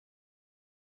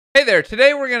Hey there,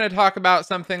 today we're going to talk about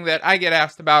something that I get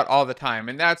asked about all the time,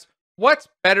 and that's what's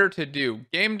better to do,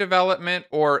 game development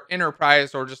or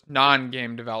enterprise or just non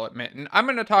game development. And I'm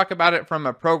going to talk about it from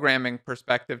a programming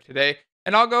perspective today,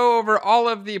 and I'll go over all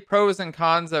of the pros and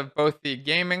cons of both the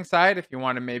gaming side, if you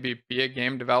want to maybe be a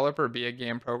game developer, be a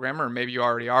game programmer, or maybe you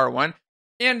already are one,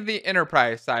 and the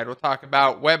enterprise side. We'll talk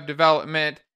about web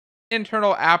development,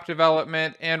 internal app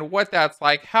development, and what that's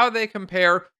like, how they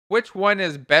compare, which one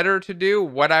is better to do,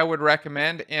 what I would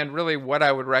recommend, and really what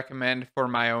I would recommend for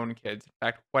my own kids. In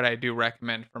fact, what I do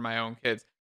recommend for my own kids.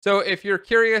 So if you're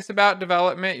curious about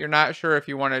development, you're not sure if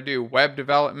you want to do web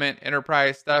development,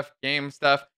 enterprise stuff, game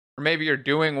stuff, or maybe you're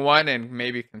doing one and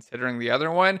maybe considering the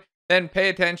other one, then pay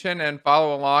attention and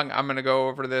follow along. I'm going to go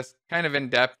over this kind of in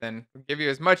depth and give you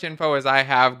as much info as I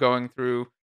have going through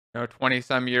 20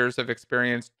 some years of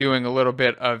experience doing a little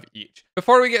bit of each.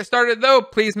 Before we get started though,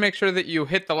 please make sure that you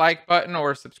hit the like button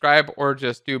or subscribe or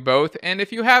just do both. And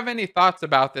if you have any thoughts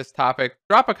about this topic,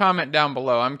 drop a comment down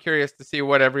below. I'm curious to see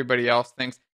what everybody else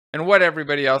thinks and what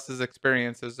everybody else's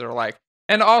experiences are like.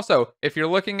 And also, if you're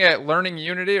looking at learning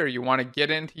Unity or you want to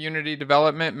get into Unity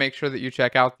development, make sure that you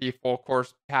check out the full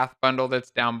course path bundle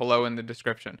that's down below in the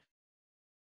description.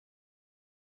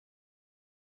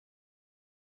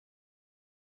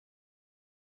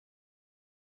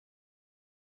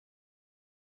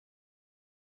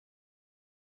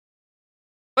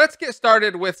 Let's get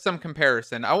started with some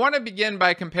comparison. I want to begin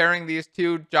by comparing these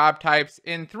two job types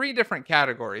in three different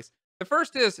categories. The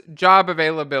first is job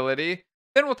availability.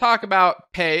 Then we'll talk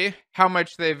about pay, how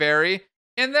much they vary,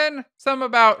 and then some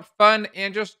about fun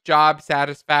and just job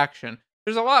satisfaction.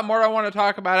 There's a lot more I want to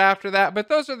talk about after that, but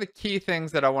those are the key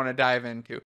things that I want to dive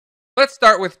into. Let's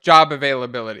start with job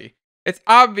availability. It's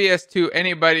obvious to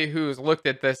anybody who's looked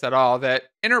at this at all that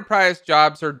enterprise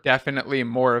jobs are definitely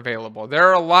more available. There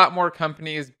are a lot more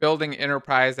companies building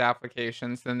enterprise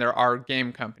applications than there are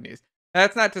game companies.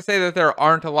 That's not to say that there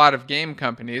aren't a lot of game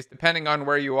companies. Depending on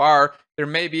where you are, there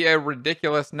may be a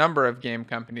ridiculous number of game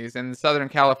companies. In the Southern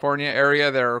California area,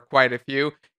 there are quite a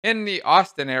few. In the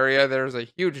Austin area, there's a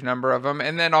huge number of them.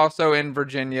 And then also in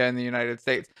Virginia in the United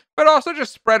States, but also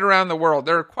just spread around the world.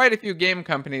 There are quite a few game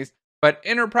companies, but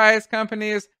enterprise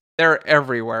companies, they're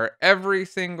everywhere. Every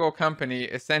single company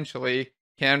essentially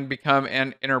can become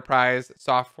an enterprise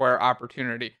software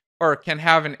opportunity or can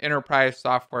have an enterprise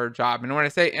software job. And when I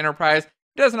say enterprise,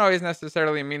 it doesn't always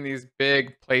necessarily mean these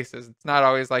big places. It's not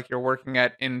always like you're working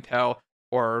at Intel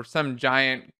or some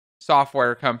giant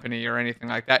software company or anything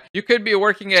like that. You could be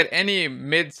working at any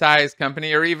mid-sized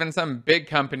company or even some big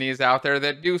companies out there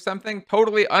that do something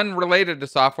totally unrelated to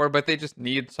software, but they just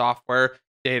need software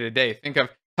day to day. Think of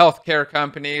healthcare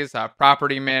companies,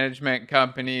 property management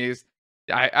companies.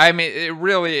 I mean,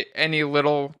 really any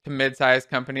little to mid-sized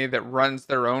company that runs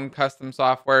their own custom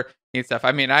software needs stuff.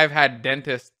 I mean, I've had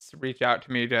dentists reach out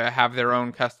to me to have their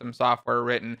own custom software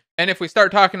written. And if we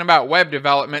start talking about web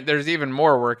development, there's even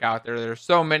more work out there. There's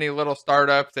so many little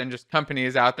startups and just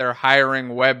companies out there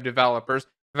hiring web developers.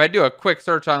 If I do a quick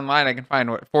search online, I can find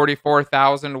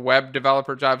 44,000 web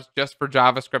developer jobs just for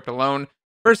JavaScript alone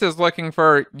versus looking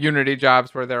for Unity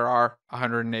jobs where there are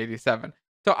 187.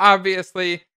 So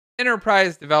obviously,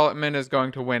 enterprise development is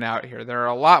going to win out here. There are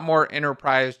a lot more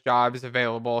enterprise jobs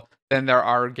available than there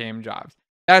are game jobs.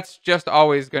 That's just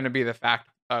always going to be the fact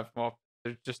of, well,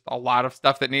 there's just a lot of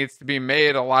stuff that needs to be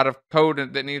made, a lot of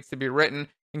code that needs to be written,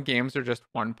 and games are just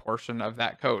one portion of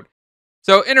that code.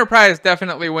 So enterprise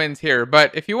definitely wins here,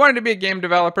 but if you wanted to be a game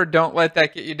developer, don't let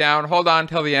that get you down. Hold on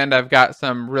till the end. I've got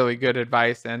some really good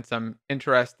advice and some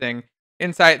interesting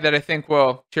insight that I think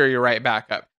will cheer you right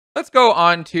back up. Let's go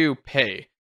on to pay.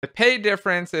 The pay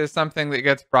difference is something that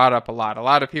gets brought up a lot. A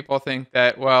lot of people think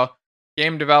that, well,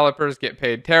 game developers get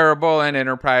paid terrible and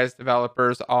enterprise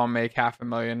developers all make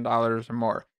 $500,000 or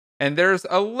more. And there's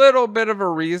a little bit of a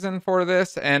reason for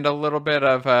this and a little bit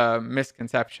of a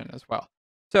misconception as well.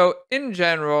 So, in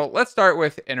general, let's start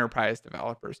with enterprise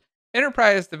developers.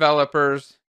 Enterprise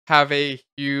developers have a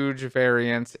huge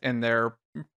variance in their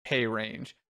pay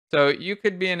range. So, you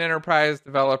could be an enterprise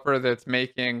developer that's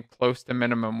making close to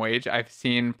minimum wage. I've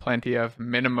seen plenty of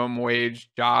minimum wage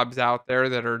jobs out there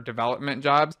that are development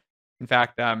jobs. In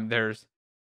fact,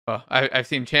 I've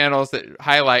seen channels that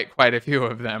highlight quite a few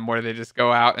of them where they just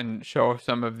go out and show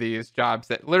some of these jobs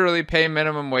that literally pay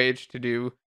minimum wage to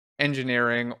do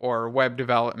engineering or web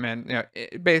development,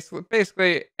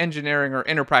 basically engineering or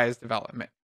enterprise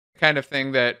development, kind of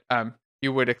thing that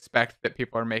you would expect that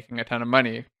people are making a ton of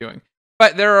money doing.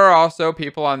 But there are also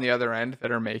people on the other end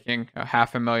that are making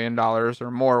 $500,000 or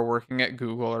more working at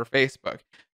Google or Facebook.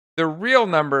 The real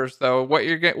numbers, though, what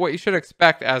you should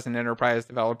expect as an enterprise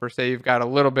developer, say you've got a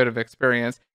little bit of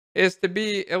experience, is to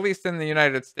be, at least in the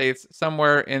United States,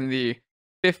 somewhere in the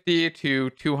 $50,000 to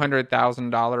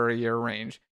 $200,000 a year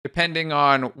range, depending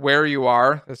on where you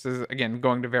are. This is again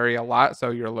going to vary a lot, so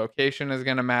your location is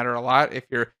going to matter a lot. If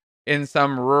you're in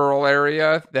some rural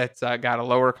area that's got a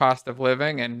lower cost of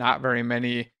living and not very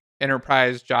many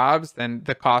enterprise jobs, then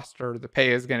the cost or the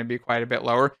pay is going to be quite a bit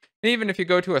lower. And even if you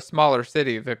go to a smaller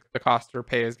city, the cost or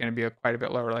pay is going to be quite a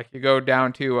bit lower. Like you go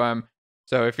down to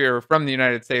so if you're from the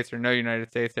United States or no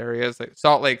United States areas, like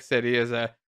Salt Lake City is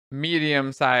a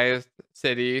medium-sized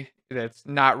city that's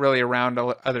not really around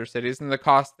other cities, and the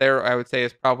cost there, I would say,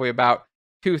 is probably about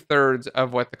two-thirds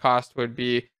of what the cost would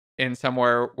be in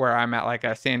somewhere where I'm at, like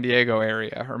a San Diego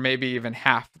area, or maybe even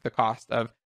half the cost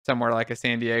of somewhere like a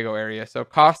San Diego area. So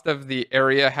cost of the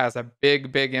area has a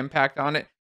big impact on it,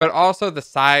 but also the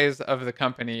size of the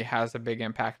company has a big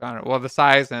impact on it. Well, the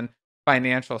size and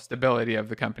financial stability of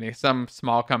the company. Some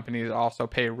small companies also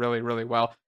pay really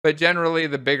well, but generally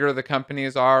the bigger the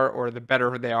companies are, or the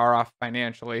better they are off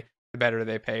financially, the better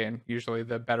they pay, and usually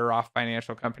the better off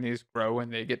financial companies grow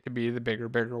and they get to be the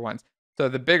bigger ones. So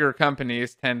the bigger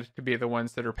companies tend to be the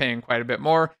ones that are paying quite a bit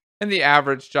more, and the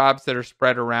average jobs that are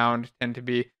spread around tend to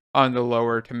be on the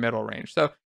lower to middle range.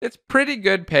 So it's pretty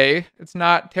good pay. It's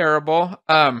not terrible.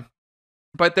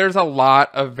 But there's a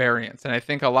lot of variance, and I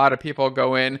think a lot of people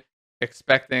go in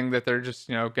expecting that they're just,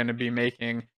 going to be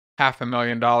making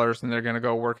 $500,000 and they're going to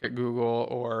go work at Google,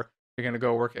 or they're going to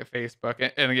go work at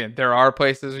Facebook. And again, there are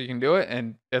places where you can do it,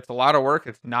 and it's a lot of work.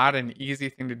 It's not an easy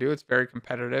thing to do. It's very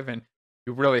competitive, and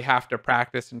you really have to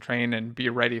practice and train and be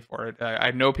ready for it.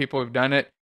 I know people who've done it,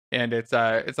 and it's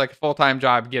like a full-time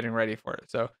job getting ready for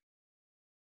it. So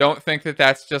don't think that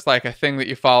that's just like a thing that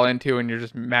you fall into and you're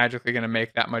just magically going to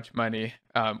make that much money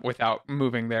without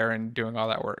moving there and doing all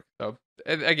that work. So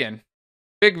again,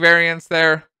 big variance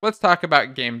there. Let's talk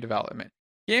about game development.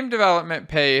 Game development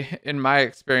pay, in my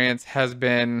experience, has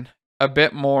been a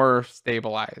bit more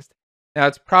stabilized. Now,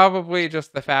 it's probably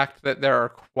just the fact that there are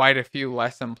quite a few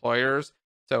less employers,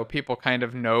 so people kind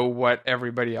of know what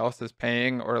everybody else is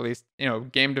paying, or at least,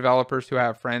 game developers who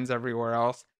have friends everywhere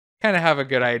else kind of have a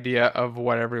good idea of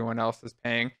what everyone else is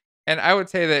paying. And I would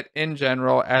say that in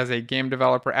general, as a game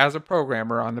developer, as a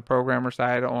programmer, on the programmer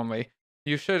side only,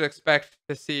 you should expect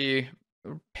to see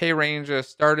pay ranges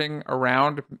starting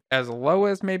around as low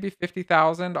as maybe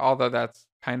 50,000, although that's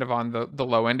kind of on the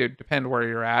low end. It depends where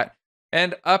you're at,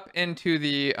 and up into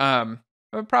the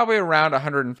probably around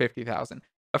 150,000.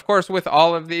 Of course, with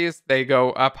all of these, they go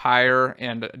up higher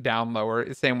and down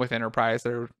lower. Same with enterprise.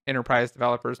 There are enterprise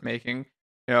developers making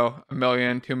 $1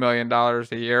 million, $2 million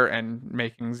a year and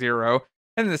making zero.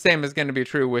 And the same is going to be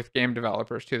true with game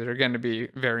developers too. There are going to be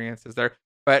variances there.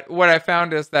 But what I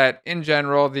found is that in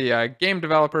general, the game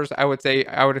developers, I would say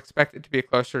I would expect it to be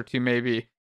closer to maybe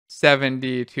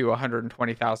 70 to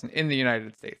 120,000 in the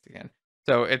United States again.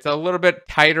 So it's a little bit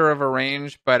tighter of a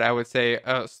range, but I would say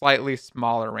a slightly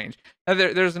smaller range. Now,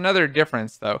 there's another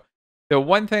difference though. The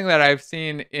one thing that I've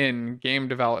seen in game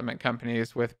development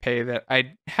companies with pay that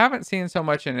I haven't seen so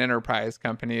much in enterprise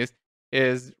companies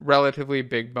is relatively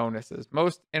big bonuses.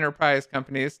 Most enterprise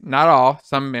companies, not all,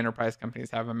 some enterprise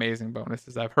companies have amazing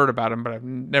bonuses. I've heard about them, but I've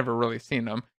never really seen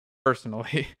them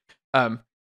personally.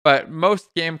 But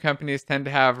most game companies tend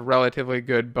to have relatively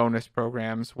good bonus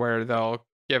programs where they'll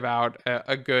give out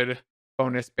a good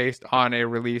bonus based on a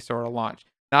release or a launch.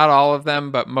 Not all of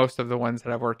them, but most of the ones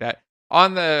that I've worked at.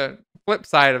 On the flip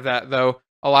side of that, though,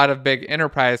 a lot of big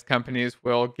enterprise companies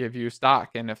will give you stock.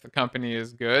 And if the company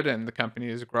is good and the company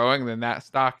is growing, then that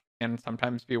stock can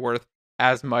sometimes be worth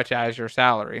as much as your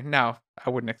salary. Now, I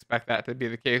wouldn't expect that to be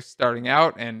the case starting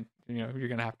out, and you're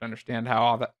going to have to understand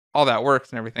how all that works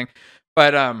and everything.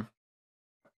 But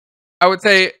I would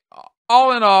say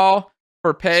all in all,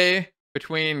 for pay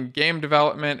between game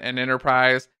development and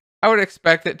enterprise, I would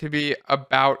expect it to be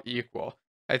about equal.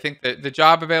 I think that the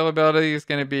job availability is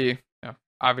going to be,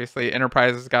 obviously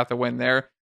enterprise has got the win there.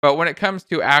 But when it comes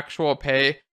to actual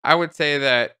pay, I would say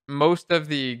that most of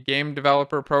the game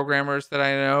developer programmers that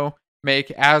I know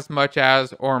make as much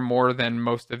as or more than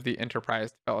most of the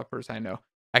enterprise developers I know.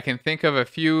 I can think of a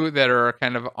few that are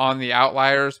kind of on the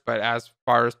outliers, but as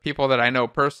far as people that I know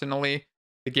personally,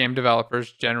 the game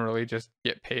developers generally just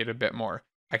get paid a bit more.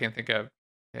 I can think of,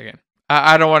 again,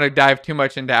 I don't want to dive too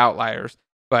much into outliers,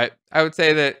 but I would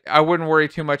say that I wouldn't worry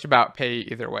too much about pay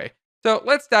either way. So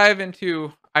let's dive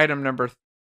into item number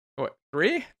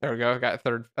 3? There we go. I got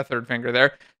a third finger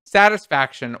there.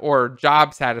 Satisfaction, or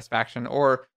job satisfaction,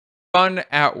 or fun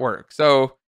at work.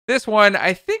 So This one,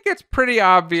 I think it's pretty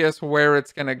obvious where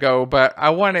it's going to go, but I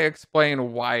want to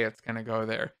explain why it's going to go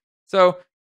there. So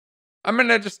I'm going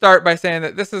to just start by saying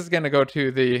that this is going to go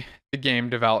to the game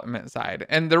development side.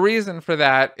 And the reason for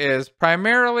that is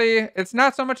primarily it's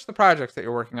not so much the projects that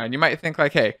you're working on. You might think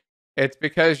like, hey, it's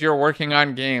because you're working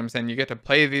on games and you get to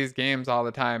play these games all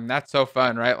the time. That's so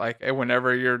fun, right? Like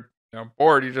whenever you're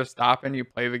bored, you just stop and you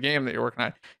play the game that you're working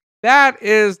on. That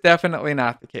is definitely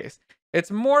not the case. It's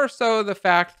more so the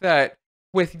fact that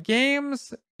with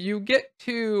games, you get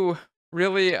to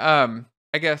really, I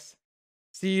guess,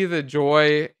 see the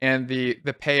joy and the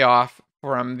payoff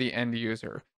from the end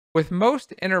user. With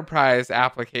most enterprise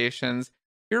applications,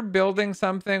 you're building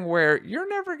something where you're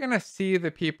never going to see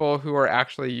the people who are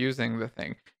actually using the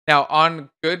thing. Now, on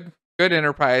good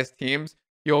enterprise teams,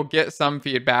 you'll get some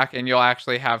feedback and you'll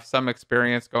actually have some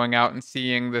experience going out and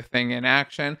seeing the thing in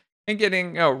action and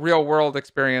getting real world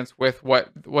experience with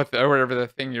whatever the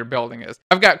thing you're building is.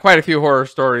 I've got quite a few horror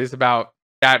stories about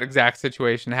that exact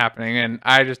situation happening, and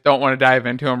I just don't want to dive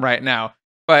into them right now.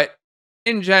 But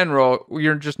in general,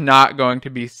 you're just not going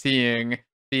to be seeing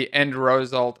the end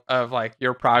result of like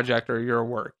your project or your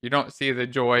work. You don't see the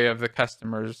joy of the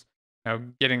customers,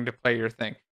 getting to play your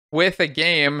thing. With a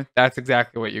game, that's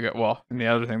exactly what you get. Well, and the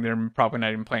other thing, they're probably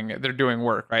not even playing it. They're doing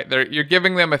work, right? You're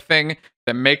giving them a thing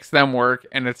that makes them work,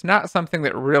 and it's not something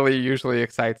that really usually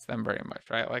excites them very much,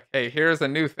 right? Like, hey, here's a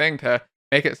new thing to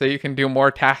make it so you can do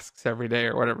more tasks every day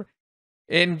or whatever.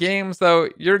 In games, though,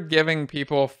 you're giving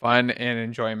people fun and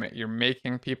enjoyment. You're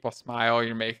making people smile.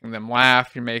 You're making them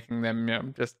laugh. You're making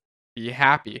them, just be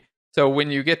happy. So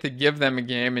when you get to give them a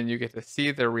game and you get to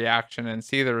see their reaction and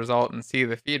see the result and see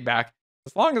the feedback,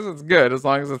 as long as it's good, as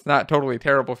long as it's not totally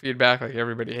terrible feedback like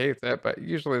everybody hates it, but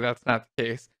usually that's not the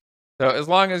case. So as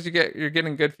long as you're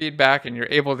getting good feedback and you're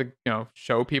able to,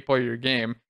 show people your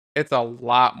game, it's a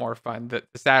lot more fun. The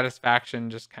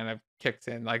satisfaction just kind of kicks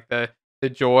in, like the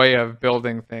joy of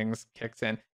building things kicks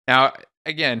in. Now,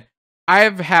 again,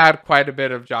 I've had quite a bit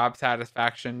of job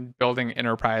satisfaction building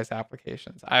enterprise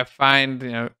applications. I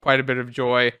find, quite a bit of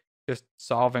joy just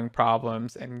solving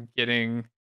problems and getting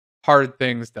hard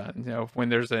things done. When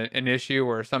there's an issue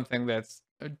or something that's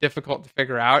difficult to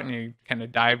figure out and you kind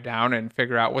of dive down and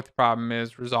figure out what the problem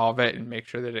is, resolve it and make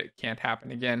sure that it can't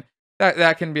happen again.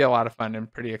 That can be a lot of fun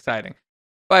and pretty exciting.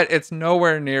 But it's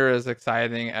nowhere near as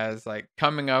exciting as like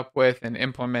coming up with and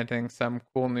implementing some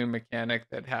cool new mechanic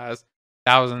that has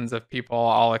thousands of people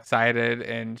all excited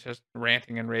and just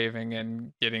ranting and raving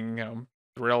and getting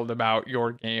thrilled about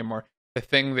your game or the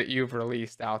thing that you've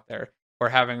released out there, or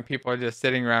having people just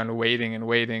sitting around waiting and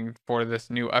waiting for this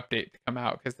new update to come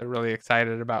out because they're really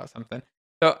excited about something.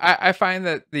 So I find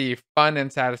that the fun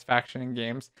and satisfaction in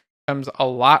games comes a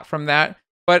lot from that.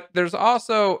 But there's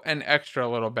also an extra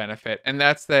little benefit, and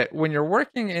that's that when you're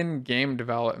working in game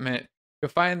development, you'll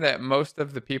find that most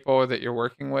of the people that you're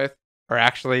working with are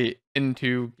actually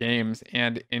into games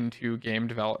and into game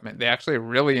development. They actually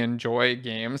really enjoy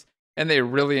games and they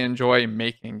really enjoy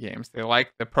making games. They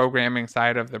like the programming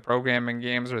side of the programming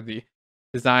games or the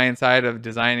design side of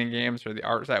designing games or the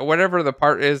art side. Whatever the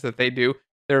part is that they do,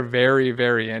 they're very,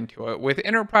 very into it. With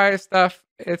enterprise stuff,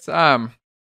 it's a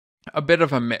bit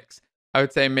of a mix. I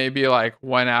would say maybe like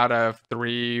 1 out of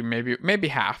 3, maybe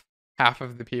half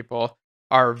of the people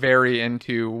are very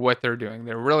into what they're doing.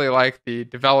 They really like the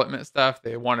development stuff.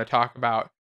 They want to talk about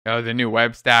the new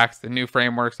web stacks, the new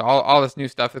frameworks, all this new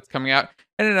stuff that's coming out.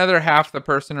 And another half the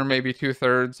person, or maybe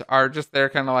 2/3, are just there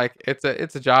kind of like it's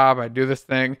a job. I do this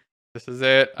thing. This is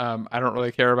it. I don't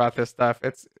really care about this stuff.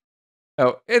 It's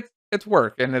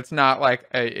work, and it's not like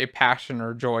a passion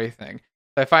or joy thing.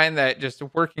 I find that just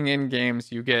working in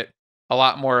games, you get a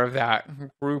lot more of that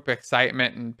group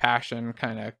excitement and passion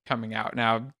kind of coming out.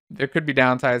 Now, there could be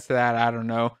downsides to that. I don't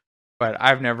know, but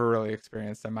I've never really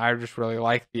experienced them. I just really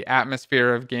like the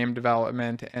atmosphere of game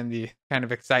development and the kind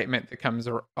of excitement that comes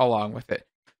along with it.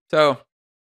 So,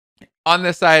 on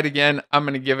this side again, I'm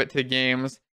going to give it to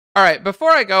games. All right,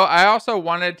 before I go, I also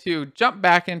wanted to jump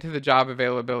back into the job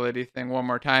availability thing one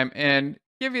more time and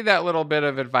give you that little bit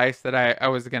of advice that I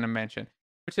was going to mention,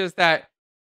 which is that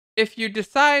if you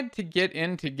decide to get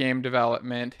into game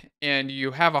development and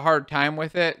you have a hard time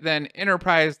with it, then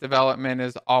enterprise development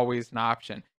is always an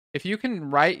option. If you can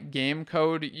write game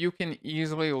code, you can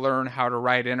easily learn how to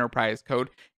write enterprise code.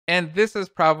 And this is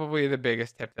probably the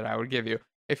biggest tip that I would give you.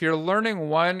 If you're learning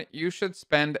one, you should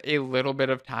spend a little bit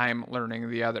of time learning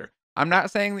the other. I'm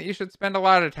not saying that you should spend a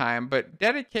lot of time, but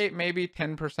dedicate maybe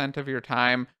 10% of your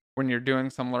time when you're doing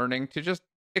some learning to just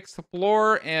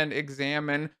explore and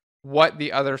examine what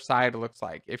the other side looks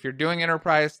like. If you're doing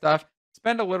enterprise stuff,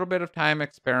 spend a little bit of time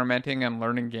experimenting and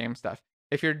learning game stuff.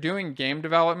 If you're doing game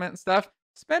development stuff,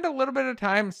 spend a little bit of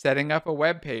time setting up a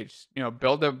web page.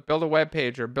 Build a web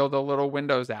page or build a little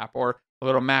Windows app or a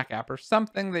little Mac app or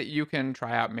something that you can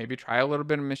try out. Maybe try a little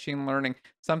bit of machine learning,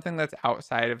 something that's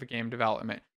outside of game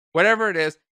development. Whatever it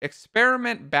is,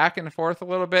 experiment back and forth a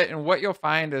little bit, and what you'll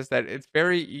find is that it's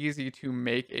very easy to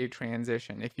make a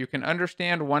transition. If you can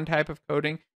understand one type of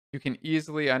coding, you can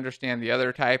easily understand the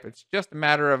other type. It's just a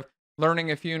matter of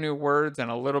learning a few new words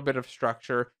and a little bit of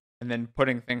structure and then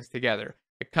putting things together.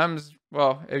 It comes,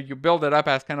 well, you build it up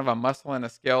as kind of a muscle and a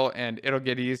skill, and it'll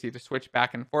get easy to switch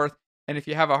back and forth. And if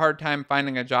you have a hard time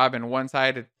finding a job in one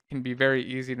side, it can be very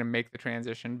easy to make the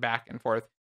transition back and forth.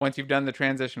 Once you've done the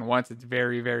transition once, it's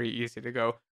very, very easy to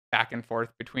go back and forth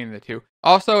between the two.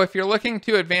 Also, if you're looking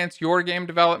to advance your game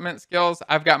development skills,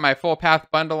 I've got my full path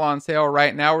bundle on sale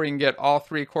right now where you can get all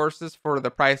 3 courses for the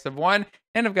price of one.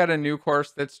 And I've got a new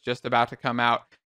course that's just about to come out.